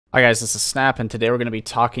Hi guys, this is Snap, and today we're going to be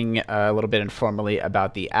talking a little bit informally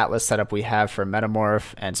about the Atlas setup we have for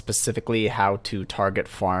Metamorph, and specifically how to target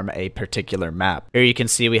farm a particular map. Here you can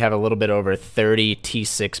see we have a little bit over 30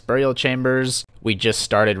 T6 burial chambers. We just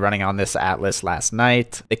started running on this Atlas last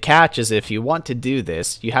night. The catch is if you want to do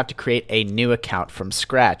this, you have to create a new account from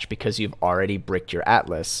scratch because you've already bricked your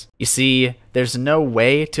Atlas. You see, there's no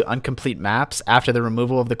way to uncomplete maps after the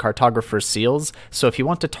removal of the cartographer's seals, so if you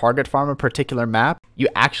want to target farm a particular map, you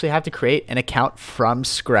actually have to create an account from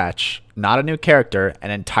scratch. Not a new character,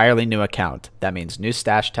 an entirely new account. That means new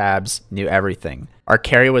stash tabs, new everything. Our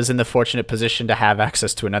carry was in the fortunate position to have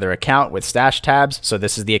access to another account with stash tabs, so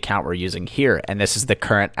this is the account we're using here, and this is the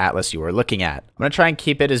current Atlas you are looking at. I'm going to try and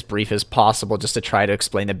keep it as brief as possible just to try to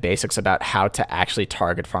explain the basics about how to actually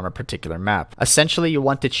target farm a particular map. Essentially, you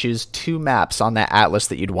want to choose two maps on that Atlas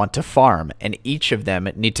that you'd want to farm, and each of them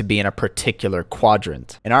need to be in a particular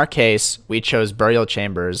quadrant. In our case, we chose Burial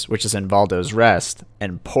Chambers, which is in Valdo's Rest,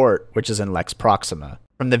 and Port, which is in Lex Proxima.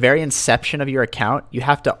 From the very inception of your account, you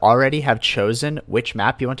have to already have chosen which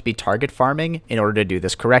map you want to be target farming in order to do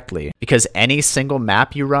this correctly. Because any single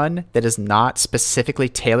map you run that is not specifically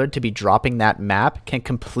tailored to be dropping that map can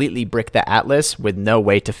completely brick the Atlas with no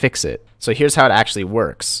way to fix it. So here's how it actually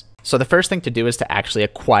works. So the first thing to do is to actually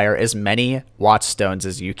acquire as many watchstones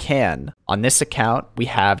as you can. On this account, we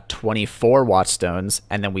have 24 watchstones,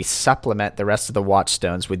 and then we supplement the rest of the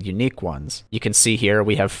watchstones with unique ones. You can see here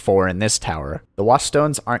we have 4 in this tower. The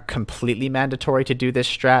watchstones aren't completely mandatory to do this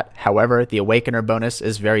strat. However, the Awakener bonus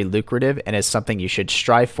is very lucrative and is something you should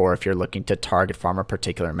strive for if you're looking to target farm a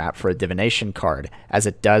particular map for a divination card, as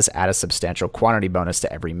it does add a substantial quantity bonus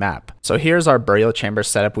to every map. So here's our burial chamber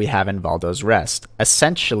setup we have in Valdo's Rest.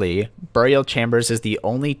 Essentially, Burial Chambers is the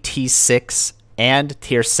only T6 and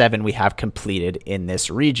Tier 7 we have completed in this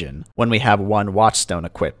region when we have one Watchstone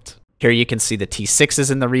equipped. Here you can see the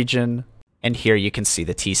T6s in the region, and here you can see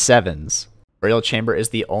the T7s. Burial Chamber is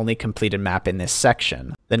the only completed map in this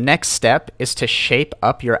section. The next step is to shape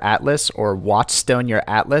up your Atlas or Watchstone your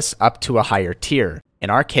Atlas up to a higher tier. In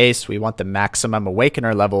our case, we want the maximum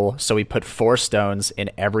Awakener level, so we put 4 stones in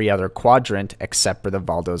every other quadrant except for the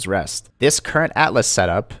Valdo's Rest. This current Atlas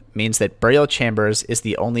setup means that Burial Chambers is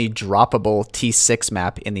the only droppable T6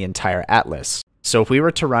 map in the entire Atlas. So if we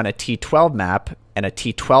were to run a T12 map, and a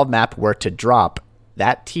T12 map were to drop,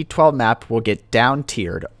 that T12 map will get down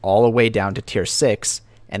tiered all the way down to Tier 6,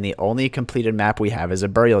 and the only completed map we have is a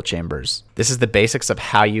Burial Chambers. This is the basics of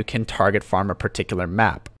how you can target farm a particular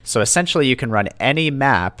map. So essentially you can run any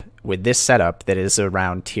map with this setup that is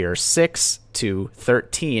around Tier 6 to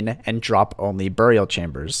 13 and drop only Burial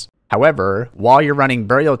Chambers. However, while you're running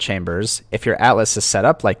Burial Chambers, if your Atlas is set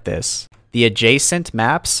up like this, the adjacent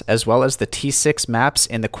maps as well as the T6 maps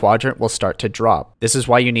in the quadrant will start to drop. This is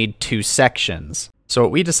why you need 2 sections. So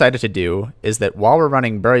what we decided to do is that while we're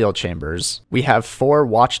running Burial Chambers, we have 4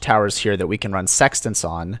 watchtowers here that we can run sextants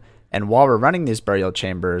on, and while we're running these Burial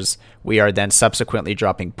Chambers, we are then subsequently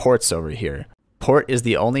dropping ports over here. Port is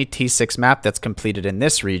the only T6 map that's completed in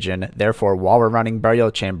this region, therefore while we're running Burial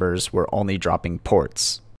Chambers, we're only dropping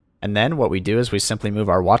ports. And then what we do is we simply move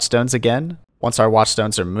our watchstones again. Once our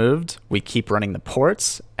watchstones are moved, we keep running the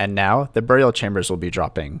ports, and now the Burial Chambers will be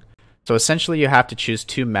dropping. So essentially you have to choose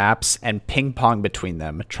 2 maps and ping pong between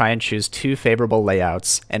them. Try and choose 2 favorable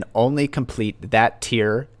layouts and only complete that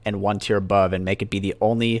tier and 1 tier above and make it be the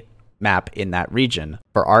only map in that region.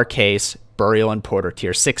 For our case, Burial and Port are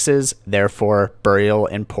Tier 6s, therefore Burial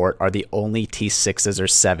and Port are the only T6s or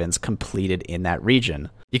 7s completed in that region.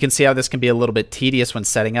 You can see how this can be a little bit tedious when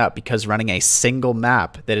setting up because running a single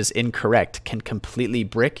map that is incorrect can completely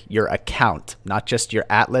brick your account, not just your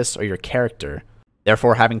Atlas or your character.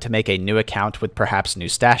 Therefore, having to make a new account with perhaps new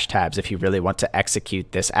stash tabs if you really want to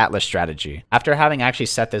execute this Atlas strategy. After having actually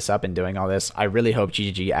set this up and doing all this, I really hope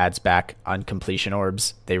GGG adds back uncompletion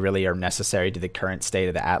orbs. They really are necessary to the current state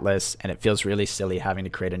of the Atlas, and it feels really silly having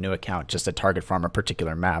to create a new account just to target farm a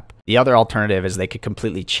particular map. The other alternative is they could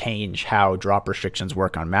completely change how drop restrictions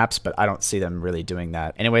work on maps, but I don't see them really doing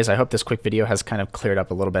that. Anyways, I hope this quick video has kind of cleared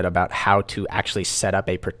up a little bit about how to actually set up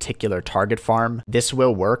a particular target farm. This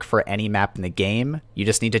will work for any map in the game. You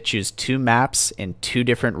just need to choose 2 maps in 2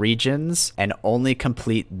 different regions and only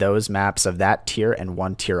complete those maps of that tier and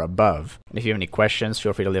 1 tier above. And if you have any questions,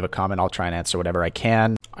 feel free to leave a comment. I'll try and answer whatever I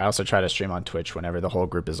can. I also try to stream on Twitch whenever the whole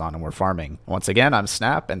group is on and we're farming. Once again, I'm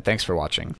Snap, and thanks for watching.